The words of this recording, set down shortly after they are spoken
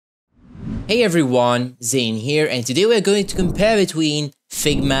Hey everyone, Zain here, and today we're going to compare between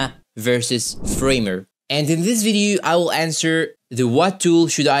Figma versus Framer. And in this video, I will answer the what tool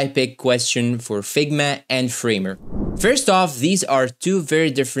should I pick question for Figma and Framer. First off, these are two very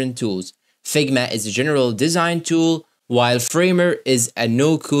different tools. Figma is a general design tool, while Framer is a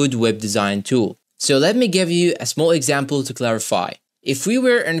no-code web design tool. So let me give you a small example to clarify. If we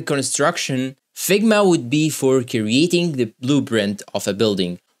were in construction, Figma would be for creating the blueprint of a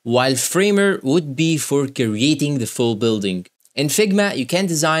building, while Framer would be for creating the full building. In Figma, you can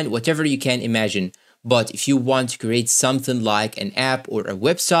design whatever you can imagine, but if you want to create something like an app or a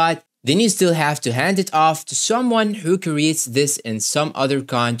website, then you still have to hand it off to someone who creates this in some other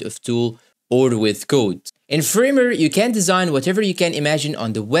kind of tool or with code. In Framer, you can design whatever you can imagine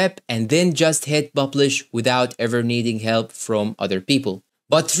on the web and then just hit publish without ever needing help from other people.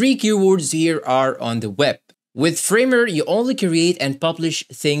 But three keywords here are on the web. With Framer, you only create and publish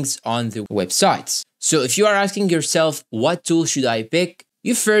things on the websites. So if you are asking yourself, what tool should I pick?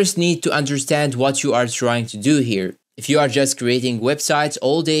 You first need to understand what you are trying to do here. If you are just creating websites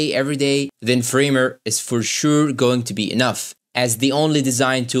all day, every day, then Framer is for sure going to be enough as the only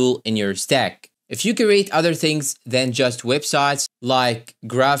design tool in your stack. If you create other things than just websites like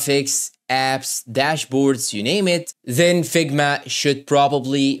graphics, apps, dashboards, you name it, then Figma should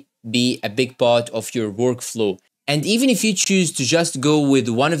probably be a big part of your workflow. And even if you choose to just go with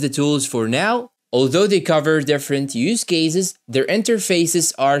one of the tools for now, although they cover different use cases, their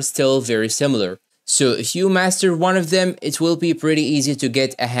interfaces are still very similar. So if you master one of them, it will be pretty easy to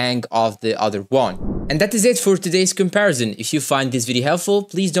get a hang of the other one. And that is it for today's comparison. If you find this video helpful,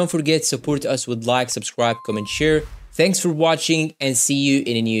 please don't forget to support us with like, subscribe, comment, share. Thanks for watching and see you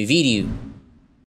in a new video.